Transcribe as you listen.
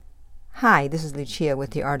Hi, this is Lucia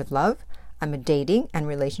with The Art of Love. I'm a dating and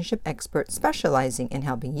relationship expert specializing in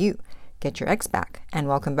helping you get your ex back. And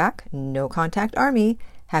welcome back, No Contact Army.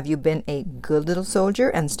 Have you been a good little soldier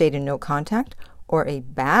and stayed in no contact, or a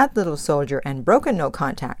bad little soldier and broken no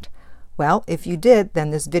contact? Well, if you did,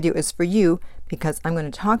 then this video is for you, because I'm going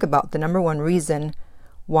to talk about the number one reason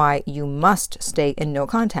why you must stay in no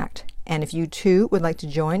contact. And if you too would like to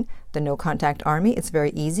join the No Contact Army, it's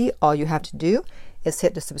very easy. All you have to do is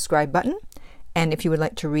hit the subscribe button. And if you would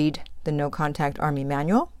like to read the No Contact Army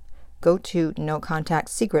manual, go to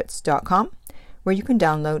nocontactsecrets.com, where you can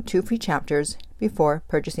download 2 free chapters before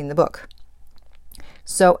purchasing the book.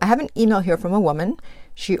 So I have an email here from a woman.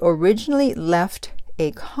 She originally left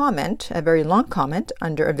a comment, a very long comment,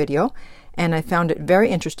 under a video, and I found it very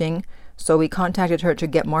interesting. So we contacted her to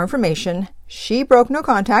get more information. She broke no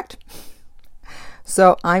contact.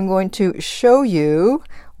 So I'm going to show you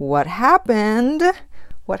what happened,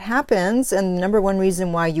 what happens, and the number one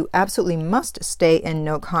reason why you absolutely must stay in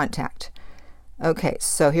no contact. Okay,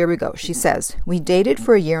 so here we go. She says, we dated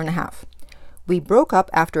for 1.5 years. We broke up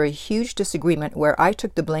after a huge disagreement where I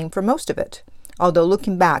took the blame for most of it. Although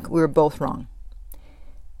looking back, we were both wrong.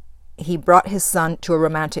 He brought his son to a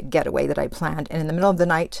romantic getaway that I planned, and in the middle of the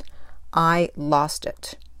night, I lost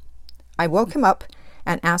it. I woke him up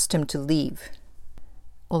and asked him to leave.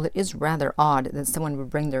 Well, it is rather odd that someone would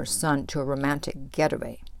bring their son to a romantic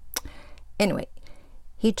getaway. Anyway,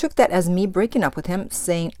 he took that as me breaking up with him,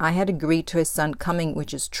 saying I had agreed to his son coming,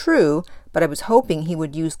 which is true, but I was hoping he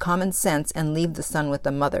would use common sense and leave the son with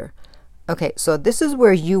the mother. Okay, so this is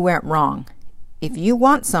where you went wrong. If you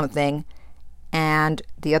want something and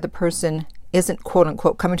the other person isn't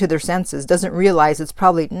quote-unquote coming to their senses, doesn't realize it's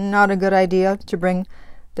probably not a good idea to bring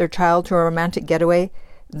their child to a romantic getaway,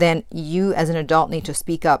 then you as an adult need to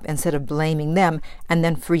speak up instead of blaming them and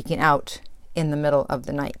then freaking out in the middle of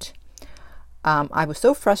the night. I was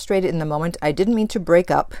so frustrated in the moment. I didn't mean to break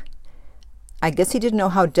up. I guess he didn't know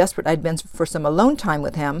how desperate I'd been for some alone time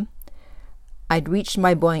with him. I'd reached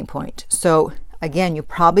my boiling point. So again, you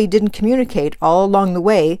probably didn't communicate all along the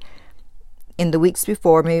way in the weeks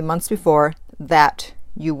before, maybe months before, that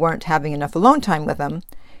you weren't having enough alone time with him.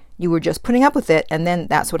 You were just putting up with it, and then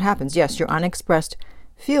that's what happens. Yes, your unexpressed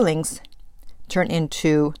feelings turn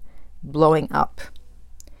into blowing up.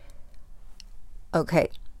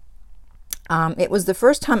 Okay. It was the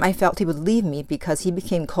first time I felt he would leave me because he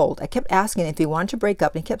became cold. I kept asking if he wanted to break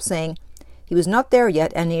up, and he kept saying he was not there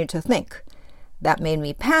yet and needed to think. That made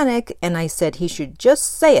me panic, and I said he should just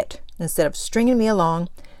say it instead of stringing me along.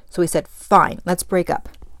 So he said, fine, let's break up.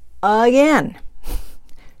 Again.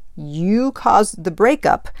 You caused the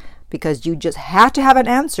breakup because you just had to have an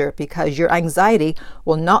answer, because your anxiety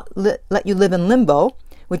will not let you live in limbo,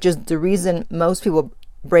 which is the reason most people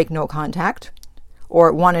break no contact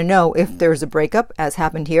or want to know if there's a breakup, as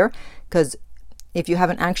happened here. Because if you have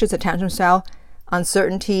an anxious attachment style,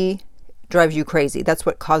 uncertainty drives you crazy. That's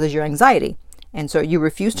what causes your anxiety. And so you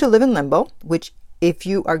refuse to live in limbo, which if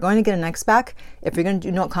you are going to get an ex back, if you're going to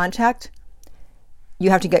do no contact,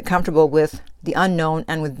 you have to get comfortable with the unknown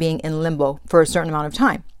and with being in limbo for a certain amount of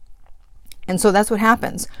time. And so that's what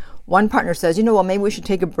happens. One partner says, well, maybe we should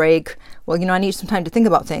take a break. Well, I need some time to think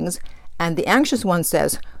about things. And the anxious one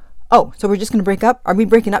says, oh, so we're just going to break up? Are we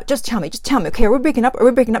breaking up? Just tell me. Just tell me. Okay, are we breaking up? Are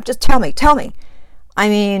we breaking up? Just tell me. Tell me. I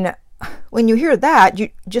mean, when you hear that, you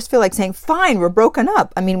just feel like saying, fine, we're broken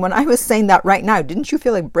up. I mean, when I was saying that right now, didn't you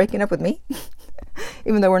feel like breaking up with me?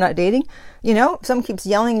 Even though we're not dating? Someone keeps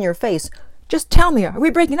yelling in your face, just tell me. Are we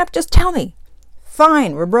breaking up? Just tell me.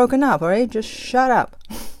 Fine, we're broken up, all right? Just shut up.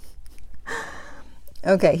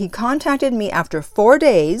 Okay, he contacted me after 4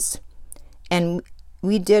 days, and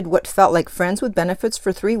we did what felt like friends with benefits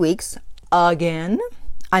for 3 weeks. Again,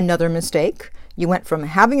 another mistake. You went from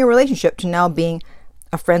having a relationship to now being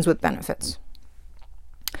a friends with benefits.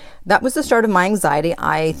 That was the start of my anxiety.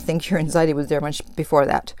 I think your anxiety was there much before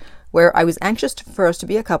that, where I was anxious for us to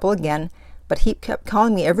be a couple again, but he kept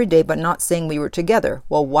calling me every day but not saying we were together.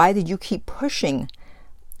 Well, why did you keep pushing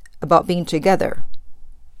about being together?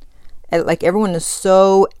 Like, everyone is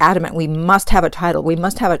so adamant, we must have a title. We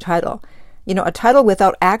must have a title. A title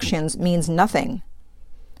without actions means nothing.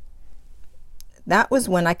 That was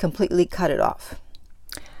when I completely cut it off.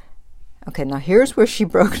 Okay, now here's where she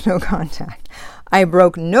broke no contact. I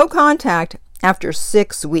broke no contact after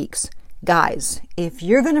 6 weeks. Guys, if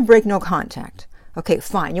you're going to break no contact, okay,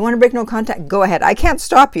 fine. You want to break no contact? Go ahead. I can't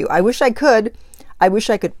stop you. I wish I could. I wish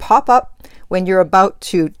I could pop up when you're about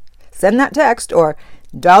to send that text or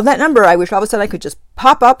dial that number. I wish all of a sudden I could just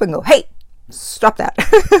pop up and go, hey, stop that.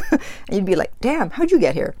 And you'd be like, damn, how'd you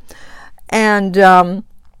get here? And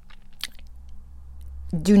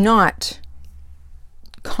do not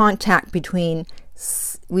contact between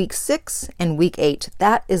week 6 and week 8.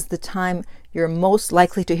 That is the time you're most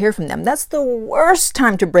likely to hear from them. That's the worst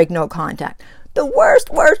time to break no contact. The worst.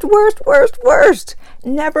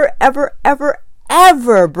 Never, ever, ever,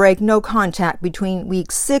 ever break no contact between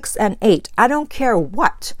weeks 6 and 8. I don't care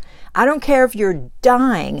what. I don't care if you're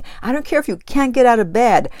dying. I don't care if you can't get out of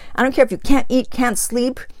bed. I don't care if you can't eat, can't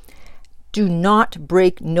sleep. Do not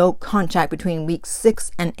break no contact between weeks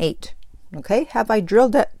 6 and 8. Okay? Have I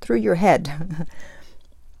drilled that through your head?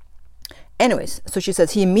 Anyways, so she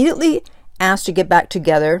says he immediately asked to get back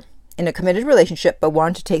together in a committed relationship, but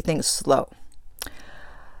wanted to take things slow.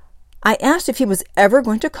 I asked if he was ever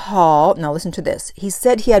going to call. Now listen to this. He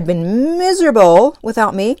said he had been miserable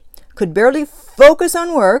without me, could barely focus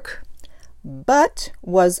on work, but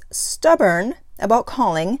was stubborn about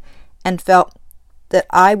calling and felt that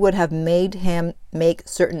I would have made him make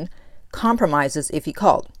certain compromises if he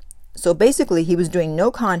called. So basically, he was doing no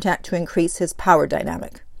contact to increase his power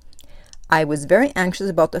dynamic. I was very anxious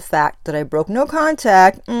about the fact that I broke no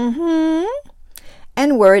contact, and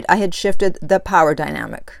worried I had shifted the power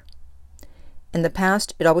dynamic. In the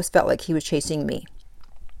past, it always felt like he was chasing me.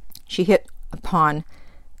 She hit upon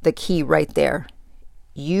the key right there.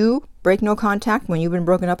 You break no contact when you've been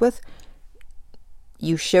broken up with,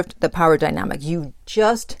 you shift the power dynamic. You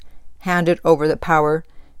just handed over the power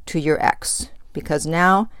to your ex, because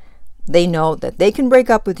now they know that they can break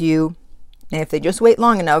up with you, and if they just wait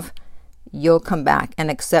long enough, you'll come back and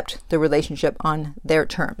accept the relationship on their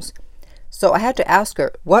terms. So I had to ask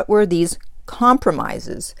her, what were these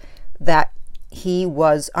compromises that he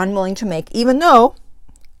was unwilling to make, even though,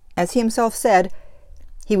 as he himself said,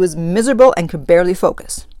 he was miserable and could barely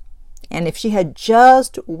focus. And if she had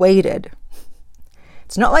just waited,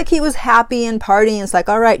 it's not like he was happy and partying. It's like,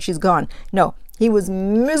 all right, she's gone. No, he was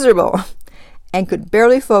miserable and could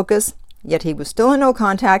barely focus, yet he was still in no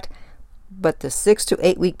contact. But the 6 to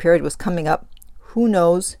 8 week period was coming up. Who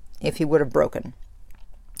knows if he would have broken.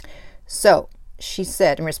 So she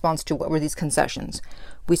said in response to what were these concessions,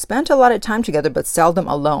 we spent a lot of time together, but seldom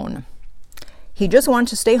alone. He just wanted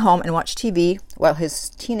to stay home and watch TV while his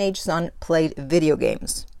teenage son played video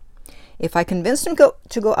games. If I convinced him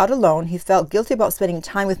to go out alone, he felt guilty about spending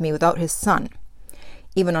time with me without his son.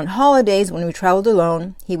 Even on holidays when we traveled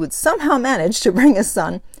alone, he would somehow manage to bring his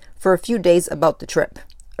son for a few days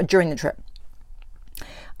during the trip.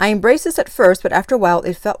 I embraced this at first, but after a while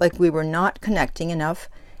it felt like we were not connecting enough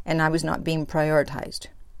and I was not being prioritized.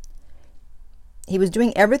 He was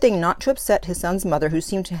doing everything not to upset his son's mother, who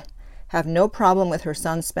seemed to have no problem with her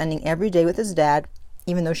son spending every day with his dad,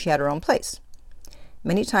 even though she had her own place.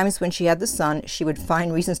 Many times when she had the son, she would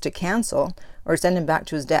find reasons to cancel or send him back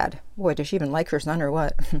to his dad. Boy, does she even like her son or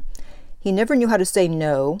what? He never knew how to say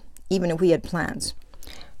no, even if we had plans.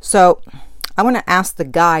 So I want to ask the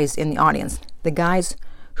guys in the audience, the guys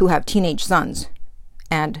who have teenage sons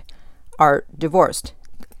and are divorced,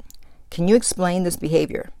 can you explain this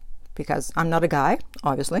behavior? Because I'm not a guy,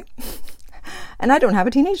 obviously, and I don't have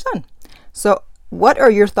a teenage son. So what are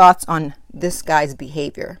your thoughts on this guy's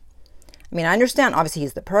behavior? I mean, I understand, obviously,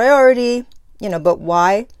 he's the priority, but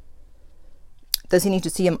why does he need to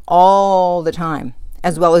see him all the time,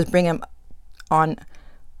 as well as bring him on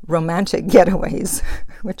romantic getaways,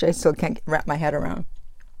 which I still can't wrap my head around?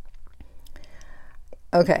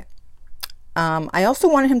 Okay. I also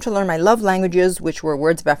wanted him to learn my love languages, which were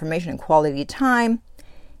words of affirmation and quality time.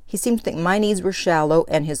 He seemed to think my needs were shallow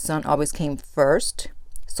and his son always came first.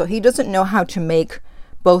 So he doesn't know how to make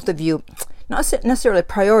both of you, not necessarily a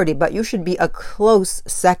priority, but you should be a close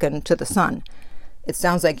second to the son. It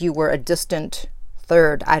sounds like you were a distant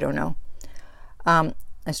third. I don't know. I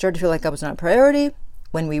started to feel like I was not a priority.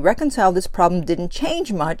 When we reconciled, this problem didn't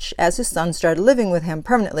change much as his son started living with him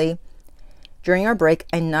permanently during our break,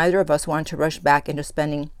 and neither of us wanted to rush back into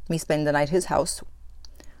spending the night at his house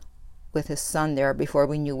with his son there before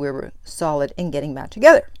we knew we were solid in getting back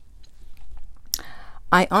together.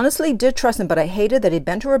 I honestly did trust him, but I hated that he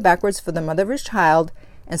bent over backwards for the mother of his child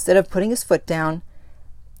instead of putting his foot down.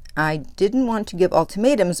 I didn't want to give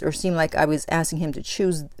ultimatums or seem like I was asking him to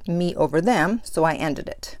choose me over them, so I ended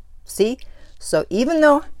it. See? So even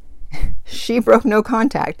though she broke no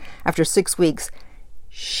contact after 6 weeks,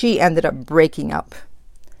 she ended up breaking up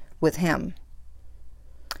with him.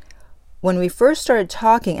 When we first started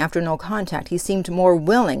talking after no contact, he seemed more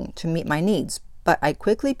willing to meet my needs, but I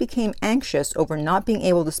quickly became anxious over not being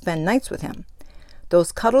able to spend nights with him.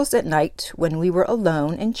 Those cuddles at night when we were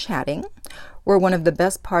alone and chatting were one of the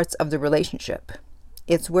best parts of the relationship.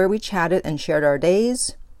 It's where we chatted and shared our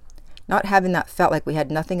days. Not having that felt like we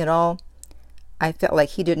had nothing at all. I felt like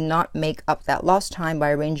he did not make up that lost time by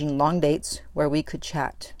arranging long dates where we could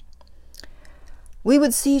chat. We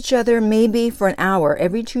would see each other maybe for an hour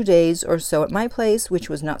every 2 days or so at my place, which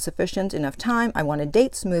was not sufficient enough time. I wanted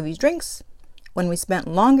dates, movies, drinks. When we spent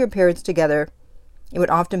longer periods together, it would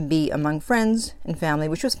often be among friends and family,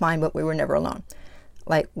 which was fine, but we were never alone.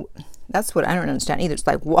 Like, that's what I don't understand either. It's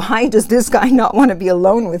like, why does this guy not want to be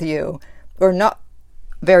alone with you? Or not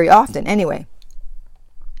very often, anyway.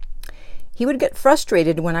 He would get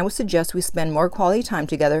frustrated when I would suggest we spend more quality time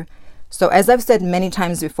together. So as I've said many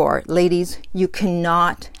times before, ladies, you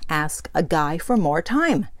cannot ask a guy for more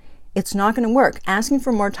time. It's not going to work. Asking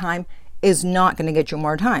for more time is not going to get you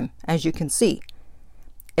more time, as you can see.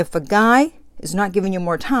 If a guy is not giving you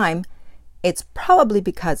more time, it's probably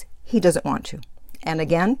because he doesn't want to. And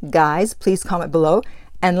again, guys, please comment below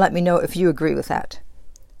and let me know if you agree with that.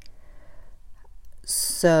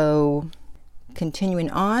 So, continuing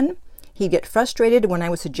on. He'd get frustrated when I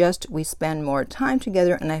would suggest we spend more time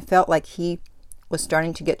together, and I felt like he was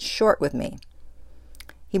starting to get short with me.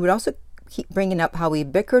 He would also keep bringing up how we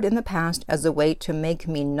bickered in the past as a way to make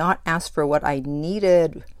me not ask for what I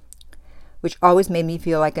needed, which always made me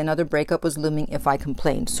feel like another breakup was looming if I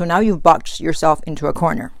complained. So now you've boxed yourself into a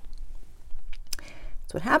corner.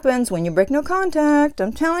 That's what happens when you break no contact,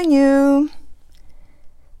 I'm telling you.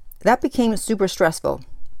 That became super stressful.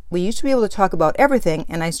 We used to be able to talk about everything,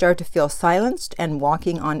 and I started to feel silenced and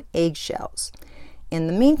walking on eggshells. In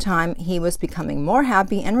the meantime, he was becoming more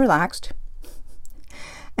happy and relaxed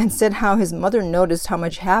and said how his mother noticed how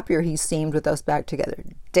much happier he seemed with us back together.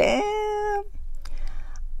 Damn!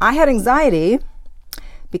 I had anxiety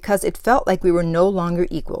because it felt like we were no longer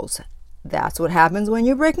equals. That's what happens when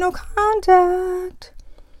you break no contact.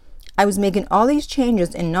 I was making all these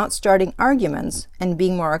changes and not starting arguments and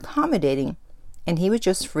being more accommodating, and he was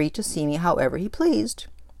just free to see me however he pleased.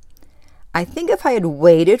 I think if I had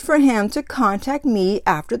waited for him to contact me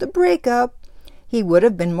after the breakup, he would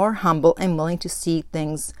have been more humble and willing to see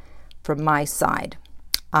things from my side.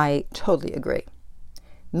 I totally agree.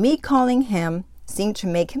 Me calling him seemed to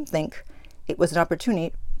make him think it was an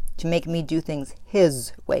opportunity to make me do things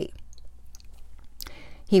his way.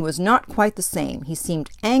 He was not quite the same. He seemed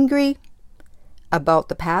angry about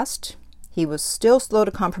the past. He was still slow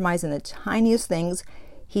to compromise in the tiniest things.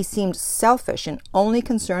 He seemed selfish and only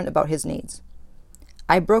concerned about his needs.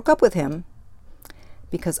 I broke up with him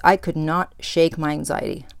because I could not shake my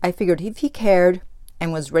anxiety. I figured if he cared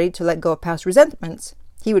and was ready to let go of past resentments,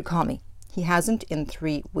 he would call me. He hasn't in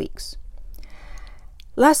 3 weeks.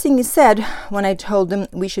 Last thing he said when I told him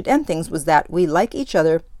we should end things was that we like each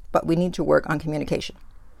other, but we need to work on communication.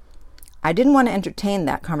 I didn't want to entertain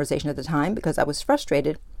that conversation at the time because I was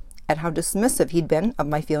frustrated at how dismissive he'd been of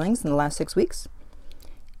my feelings in the last 6 weeks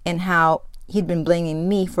and how he'd been blaming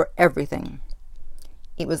me for everything.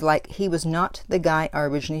 It was like he was not the guy I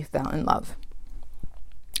originally fell in love.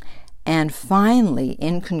 And finally,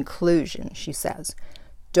 in conclusion, she says,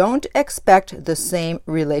 don't expect the same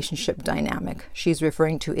relationship dynamic. She's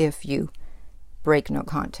referring to if you break no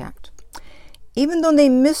contact. Even though they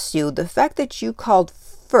miss you, the fact that you called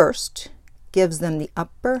first gives them the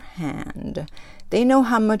upper hand. They know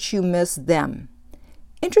how much you miss them.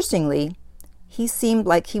 Interestingly, he seemed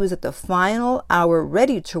like he was at the final hour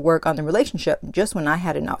ready to work on the relationship just when I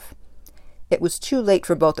had enough. It was too late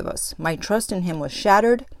for both of us. My trust in him was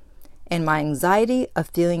shattered, and my anxiety of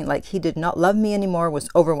feeling like he did not love me anymore was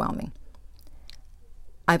overwhelming.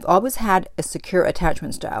 I've always had a secure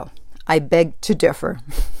attachment style. I beg to differ.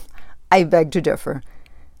 I beg to differ.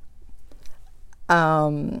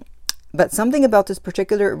 But something about this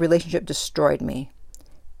particular relationship destroyed me.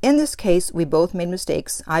 In this case, we both made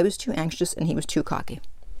mistakes. I was too anxious and he was too cocky.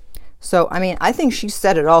 So, I think she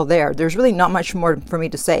said it all there. There's really not much more for me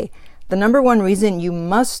to say. The number one reason you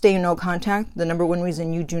must stay in no contact, the number one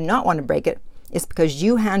reason you do not want to break it, is because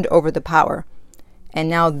you hand over the power. And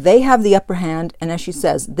now they have the upper hand, and as she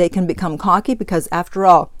says, they can become cocky because after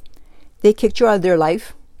all, they kicked you out of their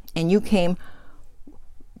life, and you came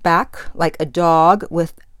back like a dog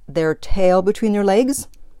with their tail between their legs.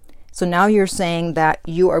 So now you're saying that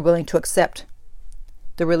you are willing to accept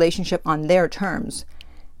the relationship on their terms,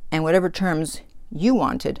 and whatever terms you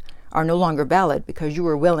wanted are no longer valid because you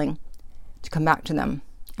were willing to come back to them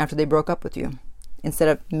after they broke up with you instead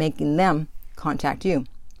of making them contact you.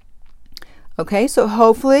 Okay, so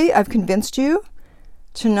hopefully I've convinced you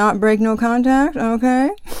to not break no contact, okay?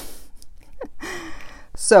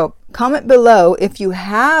 So comment below if you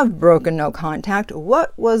have broken no contact.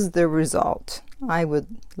 What was the result? I would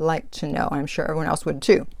like to know. I'm sure everyone else would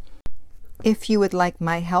too. If you would like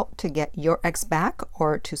my help to get your ex back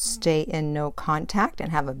or to stay in no contact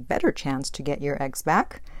and have a better chance to get your ex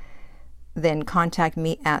back, then contact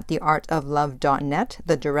me at theartoflove.net.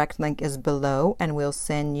 The direct link is below and we'll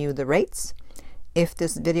send you the rates. If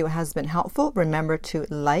this video has been helpful, remember to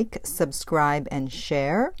like, subscribe, and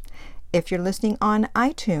share. If you're listening on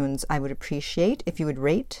iTunes, I would appreciate if you would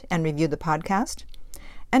rate and review the podcast.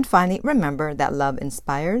 And finally, remember that love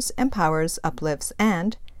inspires, empowers, uplifts,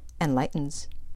 and enlightens.